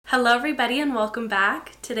Hello everybody and welcome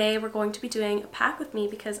back. Today we're going to be doing a pack with me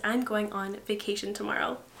because I'm going on vacation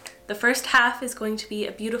tomorrow. The first half is going to be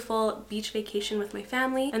a beautiful beach vacation with my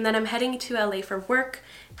family, and then I'm heading to LA for work,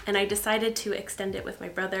 and I decided to extend it with my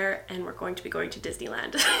brother, and we're going to be going to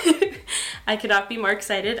Disneyland. I could not be more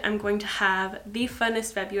excited. I'm going to have the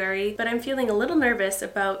funnest February, but I'm feeling a little nervous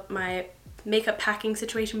about my makeup packing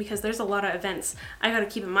situation because there's a lot of events I gotta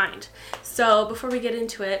keep in mind. So before we get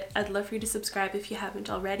into it, I'd love for you to subscribe if you haven't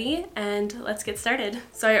already, and let's get started.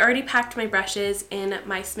 So I already packed my brushes in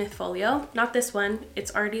my Smith folio. Not this one,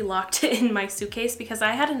 it's already locked in my suitcase because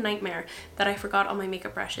I had a nightmare that I forgot all my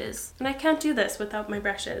makeup brushes. And I can't do this without my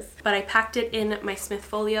brushes. But I packed it in my Smith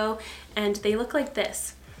folio and they look like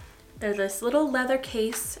this. They're this little leather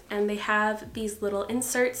case and they have these little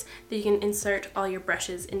inserts that you can insert all your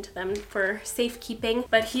brushes into them for safekeeping.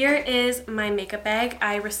 But here is my makeup bag.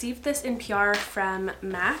 I received this in PR from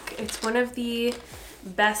MAC. It's one of the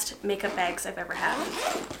best makeup bags I've ever had.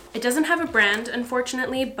 It doesn't have a brand,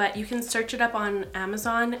 unfortunately, but you can search it up on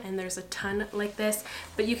Amazon and there's a ton like this,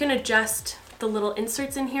 but you can adjust the little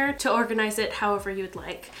inserts in here to organize it however you'd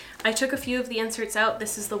like. I took a few of the inserts out.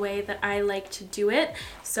 This is the way that I like to do it.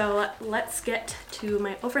 So let's get to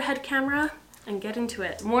my overhead camera and get into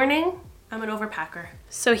it. Morning, I'm an overpacker.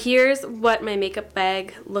 So here's what my makeup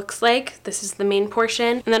bag looks like. This is the main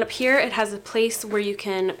portion. And then up here, it has a place where you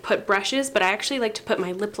can put brushes, but I actually like to put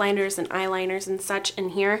my lip liners and eyeliners and such in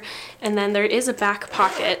here. And then there is a back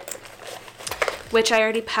pocket, which I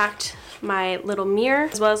already packed my little mirror,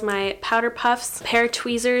 as well as my powder puffs, hair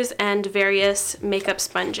tweezers, and various makeup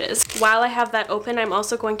sponges. While I have that open, I'm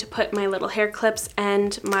also going to put my little hair clips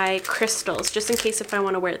and my crystals, just in case if I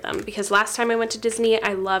want to wear them, because last time I went to Disney,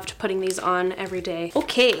 I loved putting these on every day.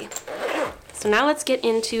 Okay. So now let's get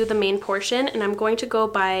into the main portion, and I'm going to go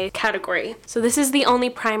by category. So this is the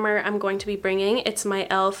only primer I'm going to be bringing. It's my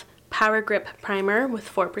e.l.f. Power Grip Primer with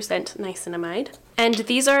 4% niacinamide. And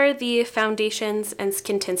these are the foundations and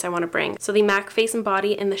skin tints I want to bring. So the MAC Face and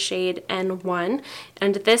Body in the shade N1.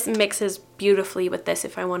 And this mixes beautifully with this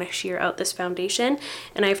if I want to sheer out this foundation.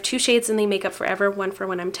 And I have two shades in the Makeup Forever, one for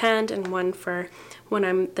when I'm tanned and one for when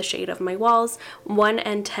I'm the shade of my walls.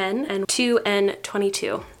 1N10 and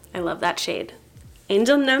 2N22. I love that shade.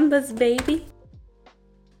 Angel numbers, baby.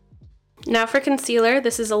 Now for concealer,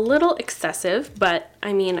 this is a little excessive, but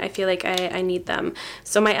I mean, I feel like I need them.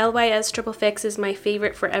 So my LYS Triple Fix is my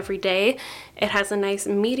favorite for every day. It has a nice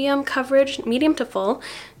medium coverage, medium to full.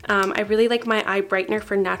 I really like my eye brightener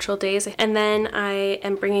for natural days. And then I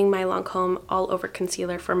am bringing my Lancôme All Over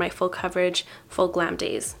Concealer for my full coverage, full glam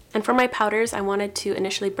days. And for my powders, I wanted to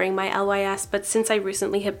initially bring my LYS, but since I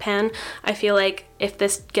recently hit pan, I feel like if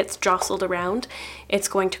this gets jostled around, it's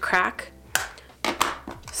going to crack.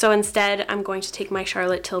 So instead, I'm going to take my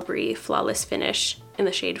Charlotte Tilbury Flawless Finish in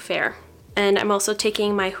the shade Fair. And I'm also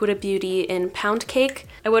taking my Huda Beauty in Pound Cake.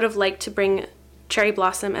 I would have liked to bring Cherry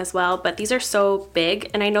Blossom as well, but these are so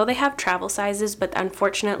big, and I know they have travel sizes, but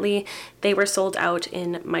unfortunately they were sold out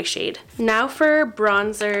in my shade. Now for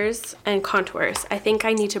bronzers and contours. I think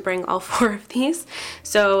I need to bring all 4 of these.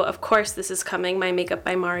 So of course this is coming, my Makeup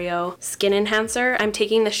by Mario Skin Enhancer. I'm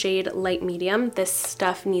taking the shade Light Medium. This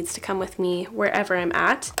stuff needs to come with me wherever I'm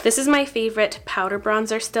at. This is my favorite powder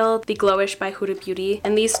bronzer still, the Glowish by Huda Beauty,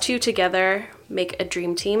 and these two together make a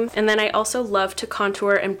dream team. And then I also love to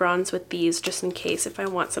contour and bronze with these just in case if I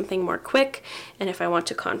want something more quick and if I want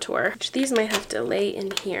to contour, which these might have to lay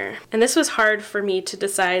in here. And this was hard for me to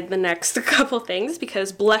decide the next couple things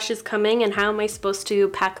because blush is coming, and how am I supposed to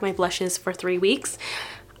pack my blushes for 3 weeks?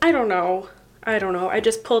 I don't know. I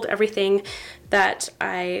just pulled everything that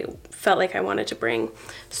I felt like I wanted to bring.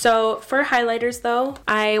 So for highlighters though,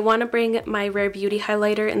 I want to bring my Rare Beauty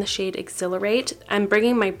highlighter in the shade Exhilarate. I'm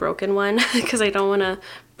bringing my broken one because I don't want to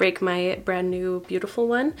break my brand new beautiful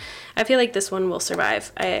one. I feel like this one will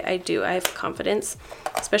survive. I have confidence,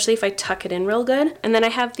 especially if I tuck it in real good. And then I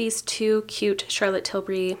have these 2 cute Charlotte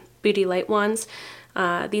Tilbury Beauty Light ones.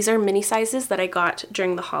 These are mini sizes that I got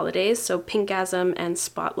during the holidays, so Pinkgasm and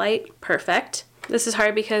Spotlight, perfect. This is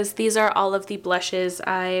hard because these are all of the blushes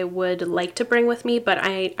I would like to bring with me, but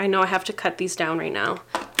I know I have to cut these down right now.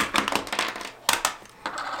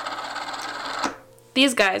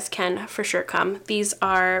 These guys can for sure come. These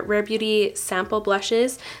are Rare Beauty sample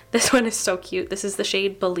blushes. This one is so cute. This is the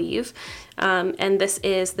shade Believe, and this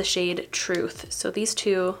is the shade Truth. So these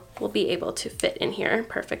two will be able to fit in here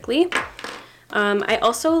perfectly. I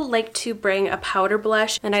also like to bring a powder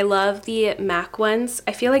blush, and I love the MAC ones.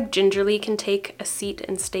 I feel like Gingerly can take a seat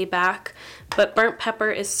and stay back, but Burnt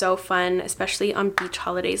Pepper is so fun, especially on beach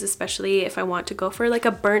holidays, especially if I want to go for like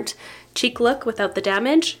a burnt cheek look without the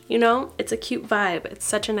damage, you know? It's a cute vibe. It's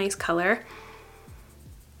such a nice color.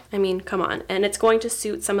 I mean, come on. And it's going to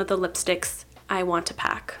suit some of the lipsticks I want to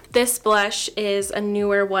pack. This blush is a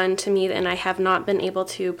newer one to me and I have not been able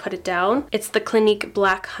to put it down. It's the Clinique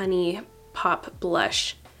Black Honey Pop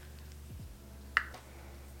Blush.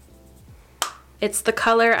 It's the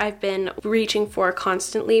color I've been reaching for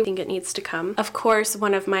constantly. I think it needs to come. Of course,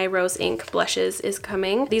 one of my Rose Ink blushes is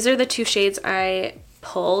coming. These are the two shades I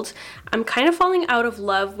pulled. I'm kind of falling out of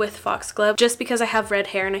love with Foxglove just because I have red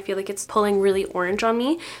hair and I feel like it's pulling really orange on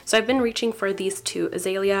me. So I've been reaching for these two,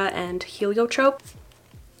 Azalea and Heliotrope.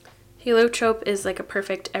 Heliotrope is like a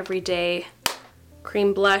perfect everyday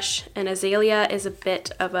cream blush, and Azalea is a bit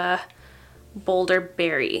of a bolder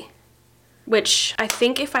berry, which I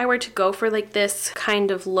think if I were to go for like this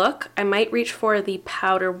kind of look, I might reach for the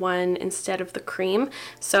powder one instead of the cream.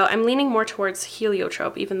 So I'm leaning more towards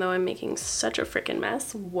Heliotrope, even though I'm making such a freaking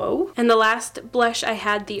mess. Whoa. And the last blush I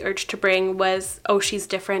had the urge to bring was Oh She's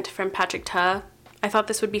Different from Patrick Ta. I thought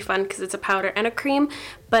this would be fun because it's a powder and a cream,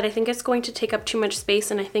 but I think it's going to take up too much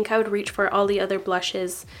space, and I think I would reach for all the other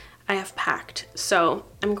blushes I have packed. So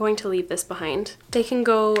I'm going to leave this behind. They can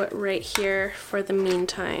go right here for the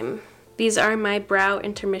meantime. These are my Brow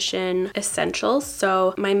Intermission Essentials.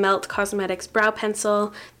 So my Melt Cosmetics brow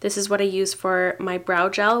pencil. This is what I use for my brow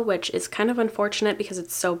gel, which is kind of unfortunate because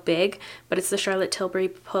it's so big, but it's the Charlotte Tilbury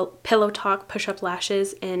Pillow Talk Push-Up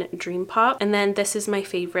Lashes in Dream Pop. And then this is my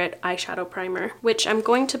favorite eyeshadow primer, which I'm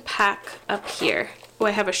going to pack up here. Oh,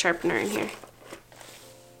 I have a sharpener in here.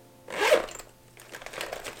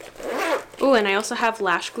 Oh, and I also have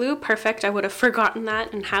lash glue. Perfect, I would have forgotten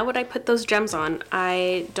that. And how would I put those gems on?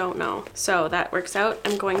 I don't know. So that works out.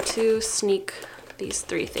 I'm going to sneak these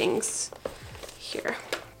three things here.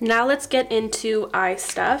 Now let's get into eye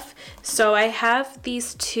stuff. So I have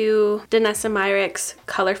these two Danessa Myricks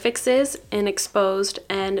color fixes in Exposed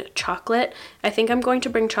and Chocolate. I think I'm going to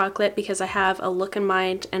bring Chocolate because I have a look in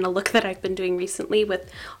mind and a look that I've been doing recently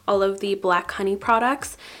with all of the Black Honey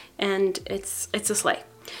products, and it's a slay.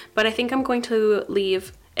 But I think I'm going to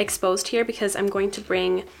leave Exposed here because I'm going to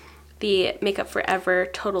bring the Makeup Forever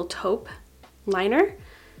Total Taupe liner,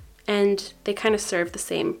 and they kind of serve the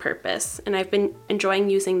same purpose. And I've been enjoying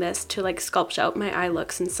using this to like sculpt out my eye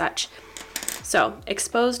looks and such. So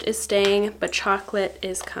Exposed is staying, but Chocolate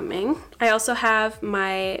is coming. I also have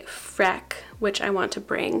my Freck, which I want to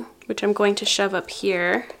bring, which I'm going to shove up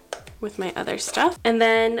here with my other stuff. And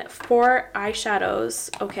then for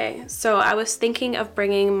eyeshadows, okay, so I was thinking of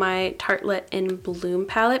bringing my Tartelette in Bloom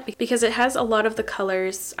palette because it has a lot of the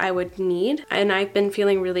colors I would need, and I've been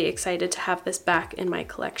feeling really excited to have this back in my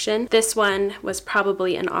collection. This one was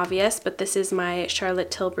probably an obvious, but this is my Charlotte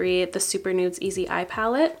Tilbury the Super Nudes Easy Eye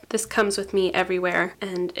Palette. This comes with me everywhere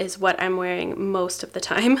and is what I'm wearing most of the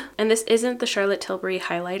time. And this isn't the Charlotte Tilbury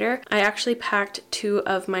highlighter. I actually packed two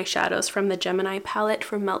of my shadows from the Gemini palette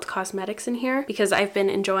from Melt Cosmetics in here because I've been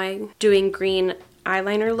enjoying doing green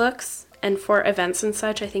eyeliner looks, and for events and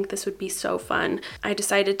such I think this would be so fun. I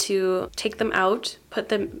decided to take them out, put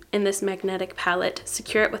them in this magnetic palette,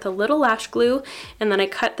 secure it with a little lash glue, and then I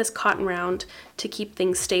cut this cotton round to keep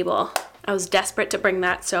things stable. I was desperate to bring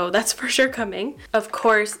that, so that's for sure coming. Of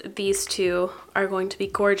course, these two are going to be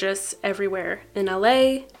gorgeous everywhere in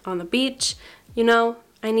LA, on the beach, you know.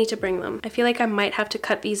 I need to bring them. I feel like I might have to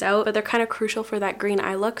cut these out, but they're kind of crucial for that green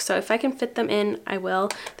eye look, so if I can fit them in, I will.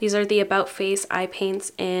 These are the About Face eye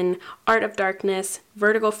paints in Art of Darkness,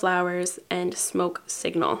 Vertigo Flowers, and Smoke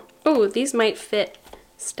Signal. Oh, these might fit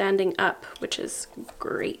standing up, which is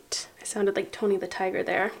great. I sounded like Tony the Tiger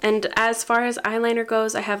there. And as far as eyeliner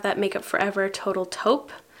goes, I have that Makeup Forever Total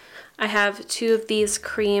Taupe. I have two of these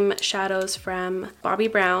cream shadows from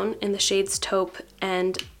Bobbi Brown in the shades Taupe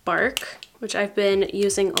and Bark, which I've been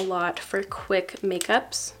using a lot for quick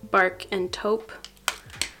makeups, Bark and Taupe.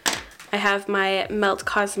 I have my Melt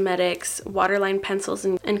Cosmetics waterline pencils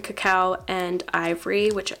in Cacao and Ivory,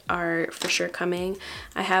 which are for sure coming.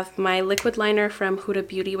 I have my liquid liner from Huda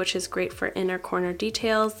Beauty, which is great for inner corner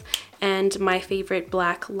details, and my favorite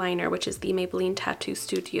black liner, which is the Maybelline Tattoo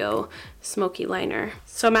Studio Smoky Liner.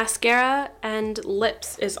 So mascara and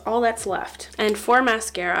lips is all that's left. And for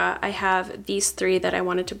mascara, I have these three that I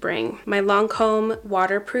wanted to bring. My Lancôme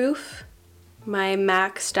Waterproof, my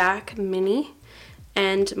MAC Stack Mini,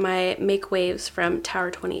 and my Make Waves from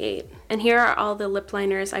Tower 28. And here are all the lip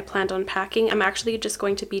liners I planned on packing. I'm actually just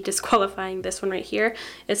going to be disqualifying this one right here.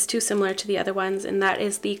 It's too similar to the other ones, and that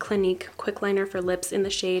is the Clinique Quick Liner for Lips in the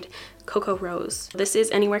shade Cocoa Rose. This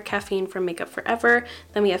is Anywhere Caffeine from Makeup Forever.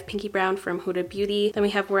 Then we have Pinky Brown from Huda Beauty. Then we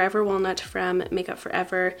have Wherever Walnut from Makeup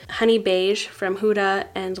Forever. Honey Beige from Huda.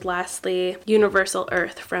 And lastly, Universal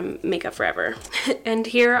Earth from Makeup Forever. And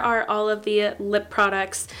here are all of the lip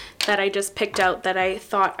products that I just picked out that I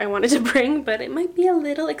thought I wanted to bring, but it might be a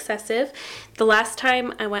little excessive. The last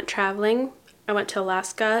time I went traveling, I went to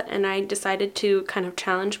Alaska and I decided to kind of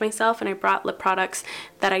challenge myself, and I brought lip products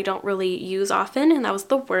that I don't really use often, and that was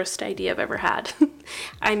the worst idea I've ever had.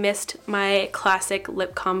 I missed my classic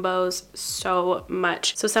lip combos so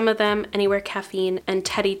much. So some of them, Anywhere Caffeine and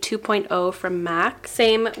Teddy 2.0 from MAC.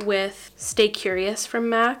 Same with Stay Curious from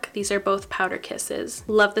MAC. These are both powder kisses.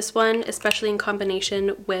 Love this one, especially in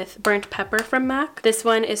combination with Burnt Pepper from MAC. This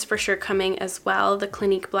one is for sure coming as well, the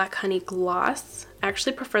Clinique Black Honey Gloss. I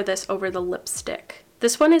actually prefer this over the lipstick.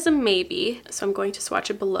 This one is a maybe, so I'm going to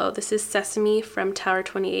swatch it below. This is Sesame from Tower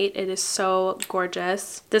 28. It is so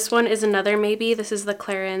gorgeous. This one is another maybe. This is the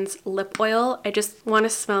Clarins Lip Oil. I just want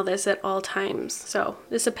to smell this at all times, so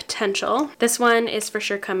this is a potential. This one is for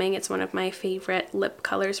sure coming. It's one of my favorite lip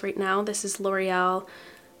colors right now. This is L'Oreal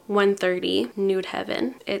 130 Nude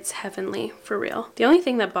Heaven. It's heavenly, for real. The only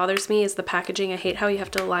thing that bothers me is the packaging. I hate how you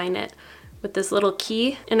have to line it with this little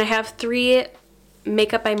key. And I have 3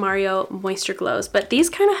 Makeup by Mario Moisture Glows, but these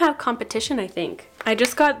kind of have competition, I think. I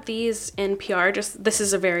just got these in PR, this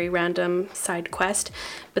is a very random side quest,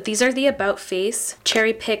 but these are the About Face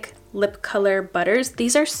Cherry Pick Lip Color Butters.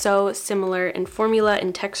 These are so similar in formula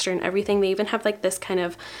and texture and everything. They even have like this kind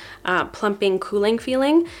of plumping, cooling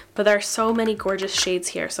feeling, but there are so many gorgeous shades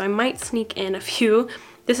here, so I might sneak in a few.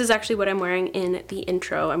 This is actually what I'm wearing in the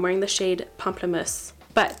intro. I'm wearing the shade Pamplemousse,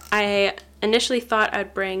 but I initially thought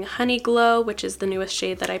I'd bring Honey Glow, which is the newest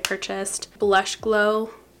shade that I purchased, Blush Glow,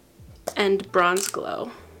 and Bronze Glow.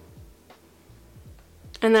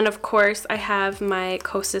 And then of course I have my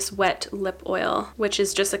Kosas Wet Lip Oil, which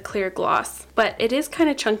is just a clear gloss, but it is kind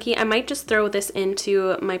of chunky. I might just throw this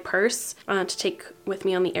into my purse to take with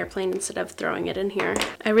me on the airplane instead of throwing it in here.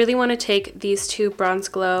 I really want to take these 2, Bronze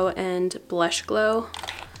Glow and Blush Glow.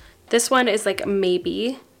 This one is like a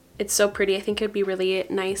maybe. It's so pretty. I think it'd be really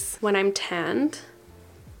nice when I'm tanned.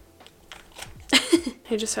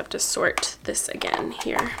 I just have to sort this again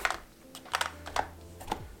here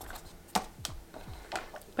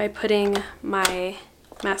by putting my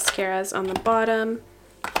mascaras on the bottom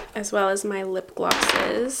as well as my lip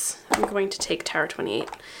glosses. I'm going to take Tower 28.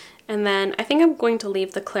 And then I think I'm going to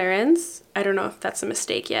leave the Clarins. I don't know if that's a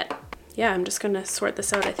mistake yet. Yeah, I'm just going to sort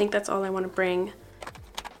this out. I think that's all I want to bring.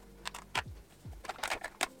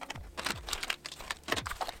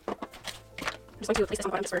 I'm just going to place this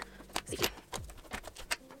on the bottom for safety.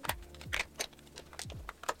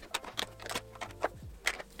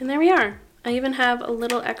 And there we are. I even have a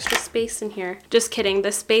little extra space in here. Just kidding,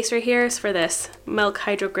 this space right here is for this Milk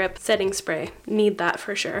Hydro Grip setting spray. Need that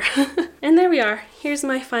for sure. And there we are. Here's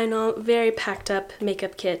my final, very packed up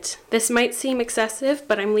makeup kit. This might seem excessive,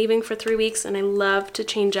 but I'm leaving for 3 weeks and I love to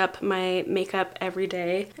change up my makeup every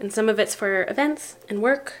day. And some of it's for events and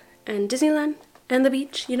work and Disneyland and the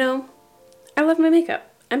beach, you know. I love my makeup.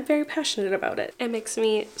 I'm very passionate about it. It makes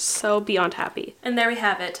me so beyond happy. And there we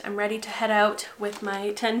have it. I'm ready to head out with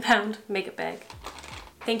my 10-pound makeup bag.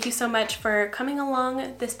 Thank you so much for coming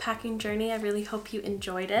along this packing journey. I really hope you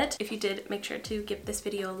enjoyed it. If you did, make sure to give this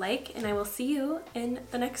video a like, and I will see you in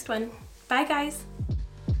the next one. Bye, guys.